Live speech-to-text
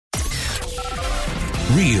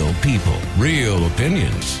Real people, real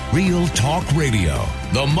opinions, Real Talk Radio.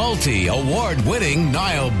 The multi-award-winning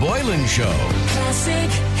Niall Boylan Show.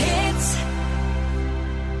 Classic hits.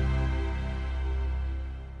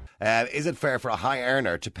 Is it fair for a high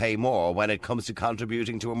earner to pay more when it comes to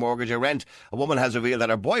contributing to a mortgage or rent? A woman has revealed that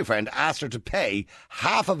her boyfriend asked her to pay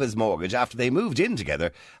half of his mortgage after they moved in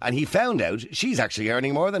together, and he found out she's actually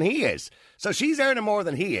earning more than he is. So she's earning more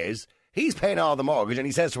than he is. He's paying all the mortgage, and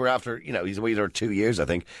he says to her after, he's with her 2 years, I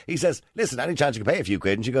think. He says, listen, any chance you can pay a few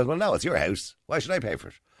quid? And she goes, well, no, it's your house. Why should I pay for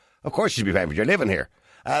it? Of course you should be paying for it. You're living here.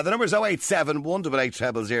 The number is 087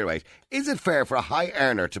 188 0008. Is it fair for a high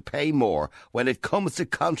earner to pay more when it comes to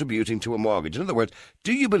contributing to a mortgage? In other words,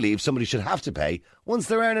 do you believe somebody should have to pay once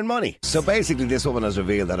they're earning money? So basically, this woman has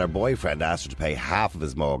revealed that her boyfriend asked her to pay half of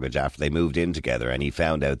his mortgage after they moved in together, and he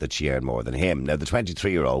found out that she earned more than him. Now, the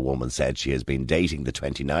 23-year-old woman said she has been dating the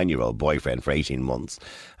 29-year-old boyfriend for 18 months,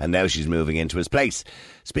 and now she's moving into his place.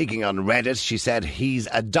 Speaking on Reddit, she said, he's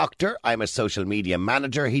a doctor, I'm a social media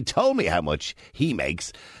manager, he told me how much he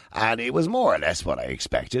makes, and it was more or less what I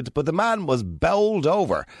expected, but the man was bowled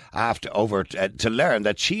over to learn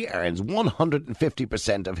that she earns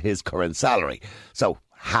 150% of his current salary. So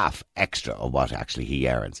half extra of what actually he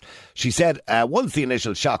earns. She said, once the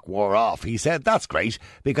initial shock wore off, he said, that's great,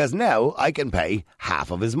 because now I can pay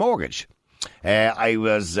half of his mortgage. I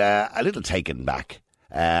was a little taken back.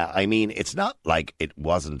 It's not like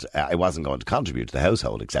I wasn't going to contribute to the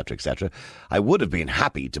household, etc., etc. I would have been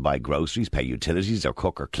happy to buy groceries, pay utilities, or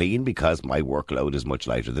cook or clean because my workload is much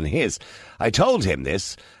lighter than his. I told him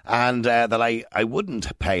this, and that I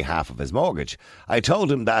wouldn't pay half of his mortgage. I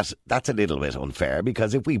told him that that's a little bit unfair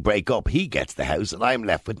because if we break up, he gets the house and I'm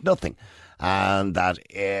left with nothing. And that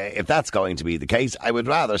if that's going to be the case, I would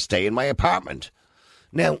rather stay in my apartment.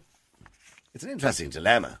 Now, it's an interesting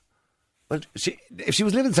dilemma. Well, if she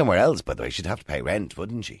was living somewhere else, by the way, she'd have to pay rent,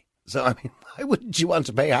 wouldn't she? So, why wouldn't she want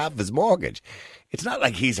to pay half of his mortgage? It's not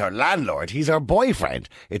like he's her landlord, he's her boyfriend.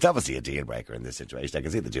 It's obviously a deal breaker in this situation. I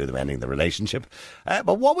can see the two of them ending the relationship.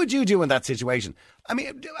 But what would you do in that situation?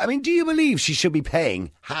 Do you believe she should be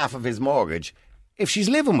paying half of his mortgage if she's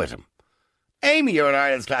living with him? Amy, you're in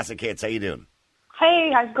Ireland's Classic Hits. How you doing?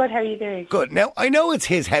 Hey, I'm good. How are you doing? Good. Now, I know it's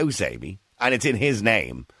his house, Amy, and it's in his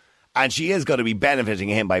name. And she is going to be benefiting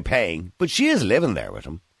him by paying, but she is living there with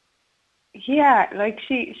him. Yeah,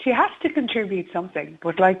 she has to contribute something,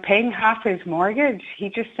 but paying half his mortgage, he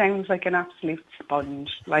just sounds like an absolute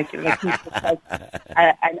sponge. He's just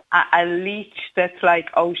a leech that's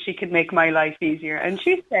she can make my life easier. And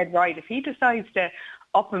she said, right, if he decides to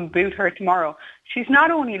up and boot her tomorrow, she's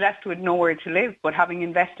not only left with nowhere to live, but having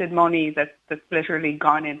invested money that's literally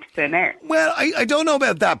gone into thin air. Well, I don't know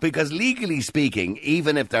about that, because legally speaking,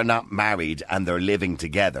 even if they're not married and they're living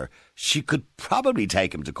together, she could probably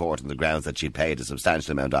take him to court on the grounds that she'd paid a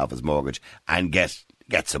substantial amount off his mortgage and get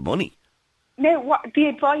some money. Now, the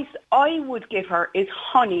advice I would give her is,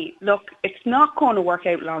 honey, look, it's not going to work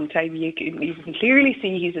out long time. You can clearly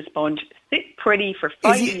see he's a sponge. Sit pretty for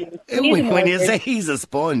 5 years. When you say he's a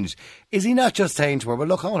sponge, is he not just saying to her, well,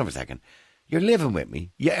 look, hold on for a second. You're living with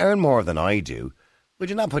me. You earn more than I do.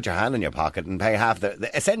 Would you not put your hand in your pocket and pay half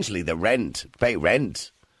essentially the rent, pay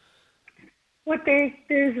rent? But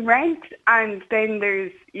there's rent, and then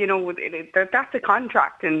there's, that's a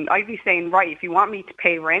contract. And I'd be saying, right, if you want me to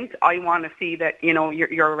pay rent, I want to see that,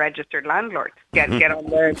 you're a registered landlord. Get on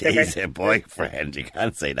there. He's a boyfriend. You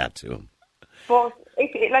can't say that to him. But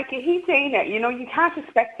if he's saying it, you can't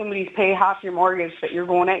expect somebody to pay half your mortgage that you're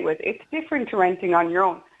going out with. It's different to renting on your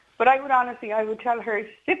own. But I would tell her,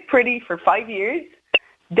 sit pretty for 5 years,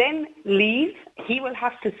 then leave. He will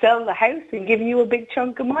have to sell the house and give you a big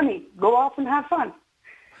chunk of money. Go off and have fun.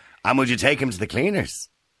 And would you take him to the cleaners?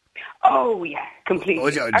 Oh, yeah,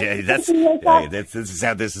 completely. This is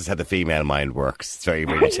how the female mind works. It's very,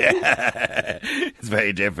 very it's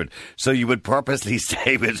very different. So you would purposely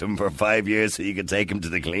stay with him for 5 years so you could take him to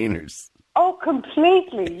the cleaners? Oh,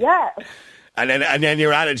 completely, yeah. And then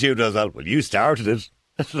your attitude was, well, you started it.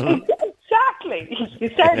 Exactly. You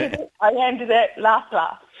started it, I ended it, last.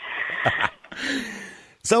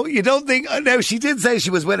 So you don't think... Now, she did say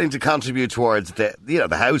she was willing to contribute towards the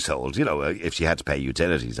household, if she had to pay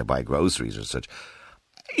utilities or buy groceries or such.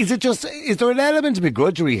 Is there an element of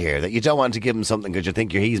begrudgery here that you don't want to give him something because you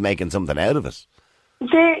think he's making something out of it?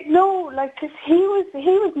 Cause he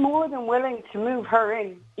was more than willing to move her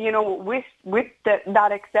in, with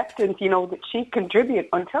that acceptance, that she'd contribute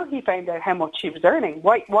until he found out how much she was earning.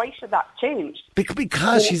 Why should that change?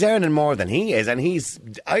 Because she's earning more than he is, and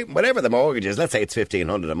whatever the mortgage is, let's say it's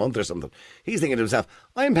 $1,500 a month or something. He's thinking to himself,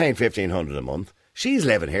 I'm paying $1,500 a month. She's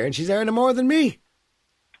living here and she's earning more than me.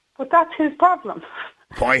 But that's his problem.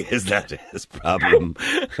 Why is that his problem?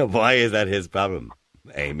 Why is that his problem,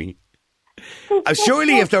 Amy?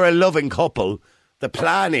 Surely if they're a loving couple, the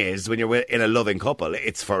plan is when you're in a loving couple,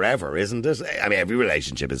 it's forever, isn't it? I mean, every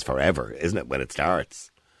relationship is forever, isn't it, when it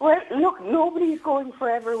starts? Well, look, nobody's going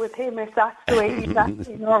forever with him if that's the way he's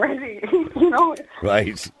acting already, you know.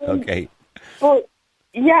 Right, okay. But,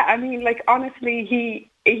 yeah, I mean, like, honestly,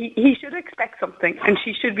 he should expect something and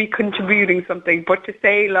she should be contributing something. But to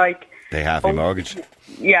say, like... Pay half my mortgage.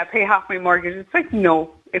 Yeah, pay half my mortgage. It's like,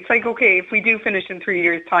 no. It's like, okay, if we do finish in 3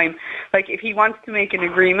 years' time, like, if he wants to make an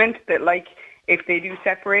agreement that, like, if they do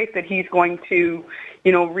separate, that he's going to,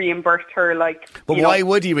 you know, reimburse her, like... But why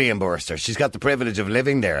would he reimburse her? She's got the privilege of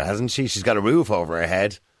living there, hasn't she? She's got a roof over her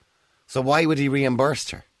head. So why would he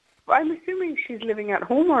reimburse her? I'm assuming she's living at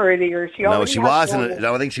home already, or she No, already she wasn't.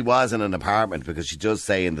 No, I think she was in an apartment, because she does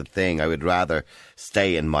say in the thing, I would rather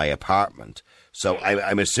stay in my apartment. So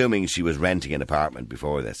I'm assuming she was renting an apartment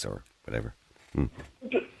before this, or whatever.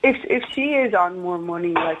 If she is on more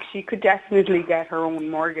money, like, she could definitely get her own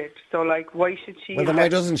mortgage. So, like, why should she... Well, then why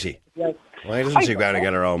doesn't she? Like, Why doesn't she go out and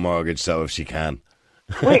get her own mortgage, so if she can?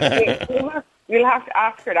 Wait, we'll have to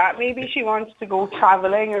ask her that. Maybe she wants to go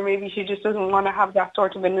travelling, or maybe she just doesn't want to have that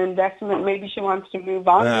sort of an investment. Maybe she wants to move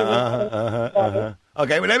on.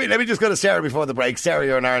 Okay, well, let me just go to Sarah before the break. Sarah,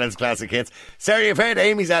 you're in Ireland's Classic Hits. Sarah, you've heard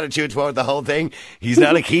Amy's attitude toward the whole thing. He's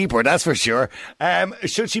not a keeper, that's for sure.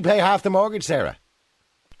 Should she pay half the mortgage, Sarah?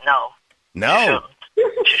 No. No?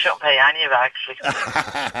 She shouldn't pay any of it,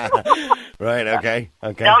 actually. Right, okay.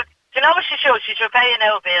 No, do you know what she should? She should pay an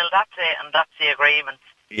out bill, that's it, and that's the agreement.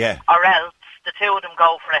 Yeah. Or else the two of them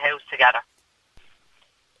go for a house together.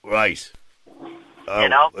 Right. Oh, you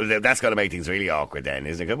know? Well, that's going to make things really awkward then,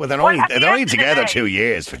 isn't it? Well, they're only together 2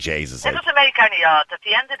 years, for Jesus' sake. It doesn't make any odds. At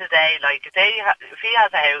the end of the day, like, if he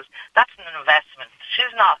has a house, that's an investment.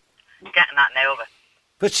 She's not getting that now of it.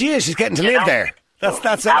 But she is. She's getting to live there.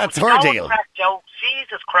 That's her deal. Joke.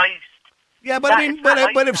 Jesus Christ. Yeah, but I mean,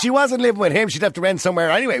 but if she wasn't living with him, she'd have to rent somewhere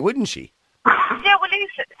anyway, wouldn't she? Yeah, well,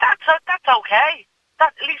 that's okay.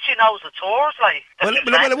 At least she knows it's hers, like. Well,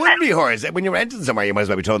 it wouldn't be hers. When you're renting somewhere, you might as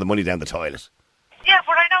well be throwing the money down the toilet. Yeah,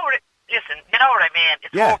 but I know. Listen, you know what I mean.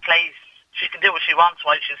 It's her place. She can do what she wants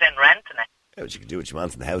while she's in renting it. Yeah, she can do what she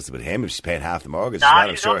wants in the house with him if she's paying half the mortgage. No,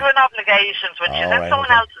 she's under an obligations. When she's in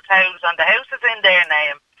someone else's house and the house is in their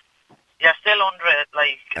name, you're still under it,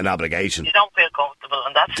 like... An obligation. You don't feel comfortable,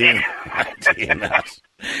 and that's it. Do you not?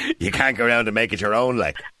 You can't go around and make it your own,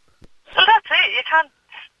 like. Well, that's it. You can't...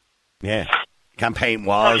 Yeah. You can't paint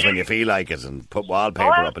walls when you feel like it and put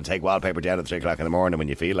wallpaper up and take wallpaper down at 3 o'clock in the morning when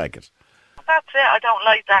you feel like it. That's it. I don't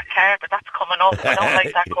like that carpet. That's coming up. I don't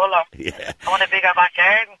like that colour. Yeah. I want a bigger back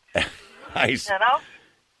garden. Right. You know?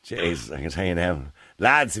 Jeez, I can tell you now.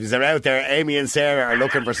 Lads, if they're out there, Amy and Sarah are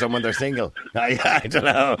looking for someone, they're single. I don't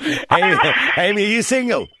know. Amy, are you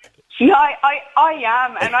single? No, I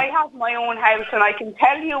am, and I have my own house, and I can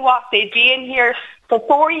tell you what, they'd be in here for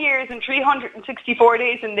 4 years and 364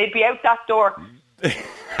 days, and they'd be out that door.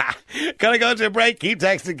 Gonna go to a break. Keep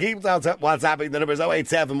texting, keep WhatsApping. The number is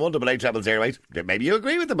 087 188 0008. Maybe you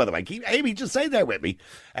agree with them, by the way. Amy, just stay there with me.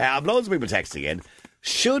 I've loads of people texting in.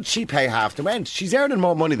 Should she pay half the rent? She's earning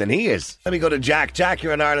more money than he is. Let me go to Jack. Jack,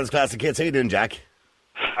 you're in Ireland's Classic Hits. How you doing, Jack?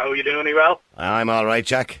 How are you doing? Are you well? I'm all right,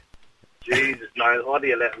 Jack. Jesus, Niall, what are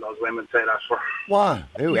you letting those women say that for? What?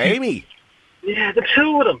 Who, Amy? Yeah, the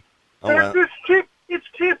two of them. Oh, well. It's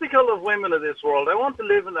typical of women of this world. I want to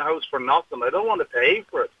live in the house for nothing. I don't want to pay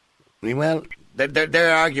for it. Well,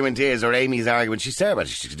 their argument is, or Amy's argument, she's Sarah,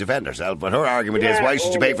 she should defend herself, but her argument is, why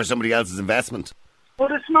should you pay for somebody else's investment?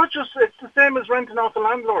 But it's not just, it's the same as renting off a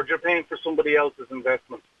landlord. You're paying for somebody else's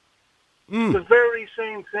investment. It's the very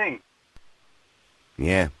same thing.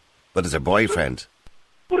 Yeah, but it's her boyfriend.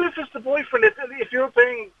 But if it's the boyfriend, if you're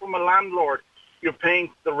paying from a landlord, you're paying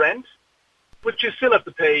the rent, but you still have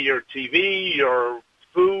to pay your TV, your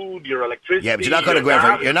food, your electricity. Yeah, but you're not going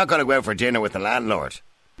to go out for dinner with the landlord.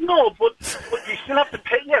 No, but you still have to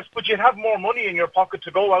pay. Yes, but you'd have more money in your pocket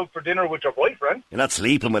to go out for dinner with your boyfriend. You're not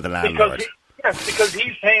sleeping with the landlord. Because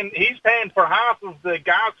he's paying for half of the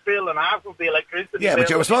gas bill and half of the electricity. Yeah, but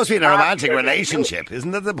you're supposed to be in a romantic relationship.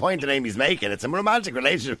 Isn't that the point that Amy's making? It's a romantic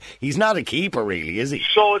relationship. He's not a keeper, really, is he?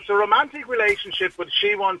 So it's a romantic relationship, but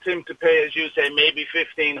she wants him to pay, as you say, maybe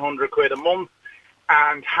 1,500 quid a month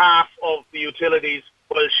and half of the utilities,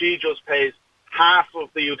 while she just pays half of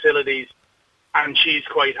the utilities, and she's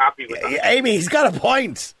quite happy with that. Amy, he's got a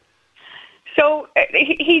point. So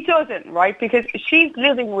he doesn't, right? Because she's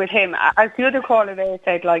living with him. As the other caller there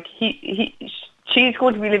said, like, she's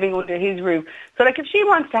going to be living under his roof. So, like, if she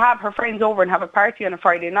wants to have her friends over and have a party on a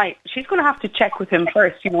Friday night, she's going to have to check with him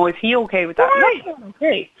first. You know, is he okay with that? Why? That's not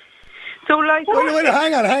okay. So, like... Wait,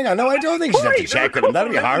 hang on. No, I don't think she'd have to check with him.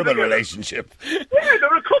 That'd be a horrible relationship. Yeah,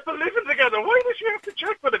 they're a couple living together. Why does she have to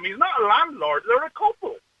check with him? He's not a landlord. They're a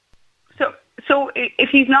couple. So if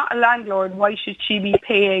he's not a landlord, why should she be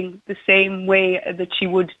paying the same way that she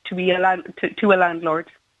would to be a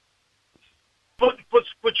landlord?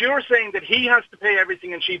 But you're saying that he has to pay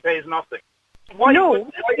everything and she pays nothing. Why is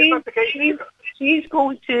that the case? She's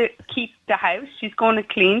going to keep the house. She's going to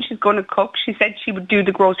clean. She's going to cook. She said she would do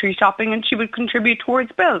the grocery shopping and she would contribute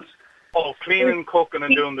towards bills. Oh, cleaning, cooking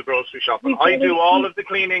and doing the grocery shopping. I do all of the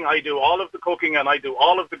cleaning, I do all of the cooking, and I do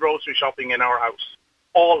all of the grocery shopping in our house.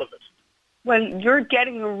 All of it. Well, you're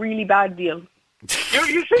getting a really bad deal.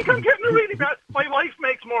 You think I'm getting a really bad... My wife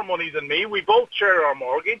makes more money than me. We both share our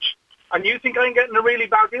mortgage. And you think I'm getting a really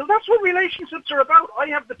bad deal? That's what relationships are about. I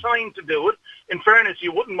have the time to do it. In fairness,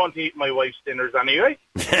 you wouldn't want to eat my wife's dinners anyway.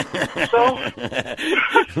 So,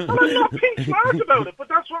 I'm not being smart about it, but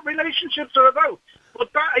that's what relationships are about.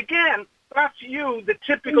 But that, again, that's you, the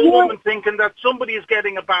typical woman, thinking that somebody is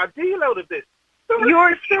getting a bad deal out of this.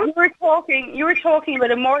 You're talking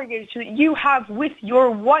about a mortgage that you have with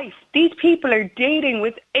your wife. These people are dating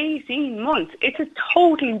with 18 months. It's a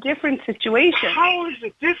totally different situation. How is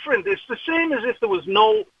it different? It's the same as if there was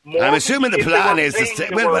no mortgage. I'm assuming the plan is to stay...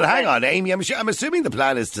 Well, hang on, Amy. I'm assuming the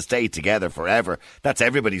plan is to stay together forever. That's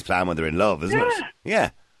everybody's plan when they're in love, isn't it? Yeah.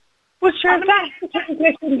 Well, sure, that's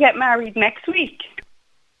the to get married next week.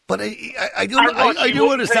 But I do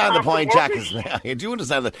understand the point Jack is making. I do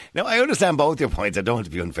understand that. Now, I understand both your points. I don't want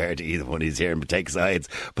to be unfair to either one of these here and take sides.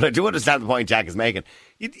 But I do understand the point Jack is making.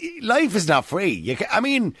 Life is not free. I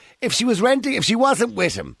mean, if she wasn't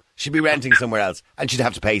with him, she'd be renting somewhere else and she'd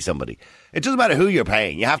have to pay somebody. It doesn't matter who you're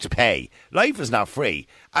paying. You have to pay. Life is not free.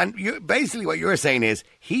 And basically what you're saying is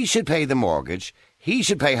he should pay the mortgage. He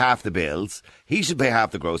should pay half the bills. He should pay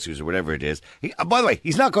half the groceries or whatever it is. By the way,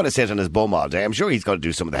 he's not going to sit on his bum all day. I'm sure he's going to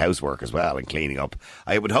do some of the housework as well and cleaning up.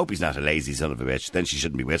 I would hope he's not a lazy son of a bitch. Then she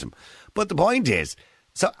shouldn't be with him. But the point is,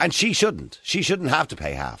 and she shouldn't. She shouldn't have to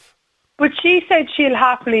pay half. But she said she'll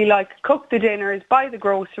happily, cook the dinners, buy the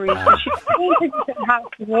groceries. So she's going to have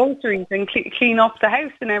the groceries and clean up the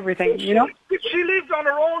house and everything, you know? If she lived on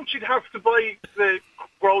her own, she'd have to buy the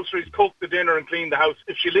groceries, cook the dinner and clean the house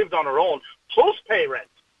if she lived on her own, plus pay rent.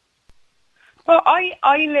 Well, I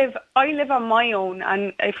live on my own,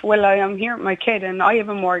 and I am here with my kid, and I have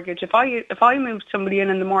a mortgage. If I moved somebody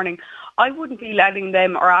in the morning, I wouldn't be letting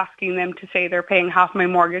them or asking them to say they're paying half my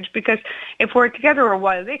mortgage, because if we're together a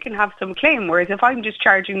while, they can have some claim. Whereas if I'm just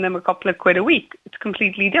charging them a couple of quid a week, it's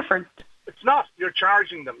completely different. It's not. You're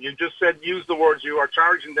charging them. You just use the words. You are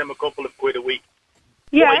charging them a couple of quid a week.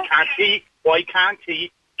 Yeah. Why can't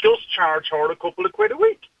he just charge her a couple of quid a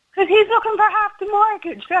week? Because he's looking for half the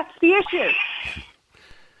mortgage. That's the issue.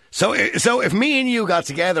 So if me and you got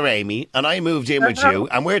together, Amy, and I moved in with you,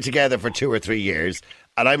 and we're together for 2 or 3 years,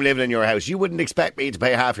 and I'm living in your house, you wouldn't expect me to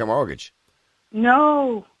pay half your mortgage?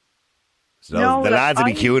 No. So the lads will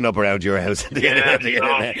be queuing up around your house.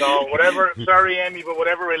 No, whatever. Sorry, Amy, but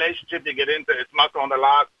whatever relationship you get into, it's not going to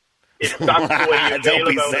last. If that's the way you feel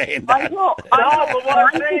about it. That.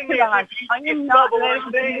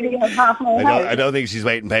 I don't think she's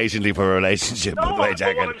waiting patiently for a relationship. No, but what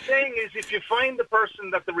I'm saying is, if you find the person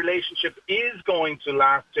that the relationship is going to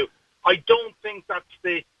last to, I don't think that's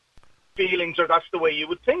the feelings or that's the way you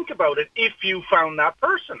would think about it if you found that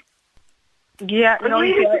person. Yeah, no, I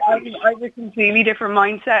have a completely different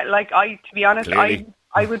mindset. To be honest,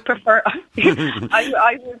 I would prefer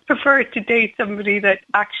I would prefer to date somebody that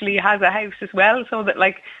actually has a house as well, so that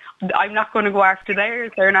I'm not going to go after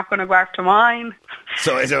theirs, they're not going to go after mine.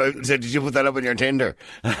 So did you put that up on your Tinder?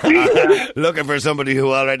 Looking for somebody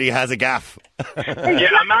who already has a gaff. Yeah,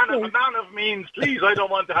 a man of means, please. I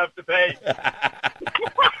don't want to have to pay.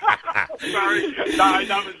 Sorry.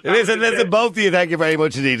 Listen, both of you, thank you very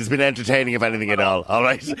much indeed. It's been entertaining, if anything at all. All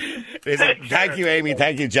right. Listen, thank you, Amy.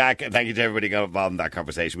 Thank you, Jack. And thank you to everybody who got involved in that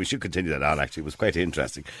conversation. We should continue that on, actually. It was quite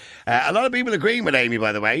interesting. A lot of people agreeing with Amy,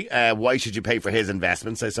 by the way. Why should you pay for his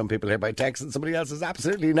investments? Say some people here by text, and somebody else is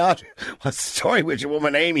absolutely not. What's the story with your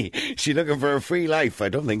woman, Amy? She looking for a free life? I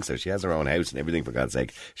don't think so. She has her own house and everything, for God's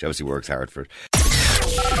sake. She obviously works hard for it.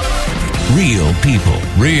 Real people,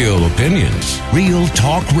 real opinions, real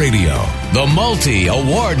talk radio. The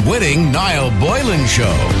multi-award winning Niall Boylan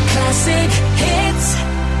Show. Classic hits.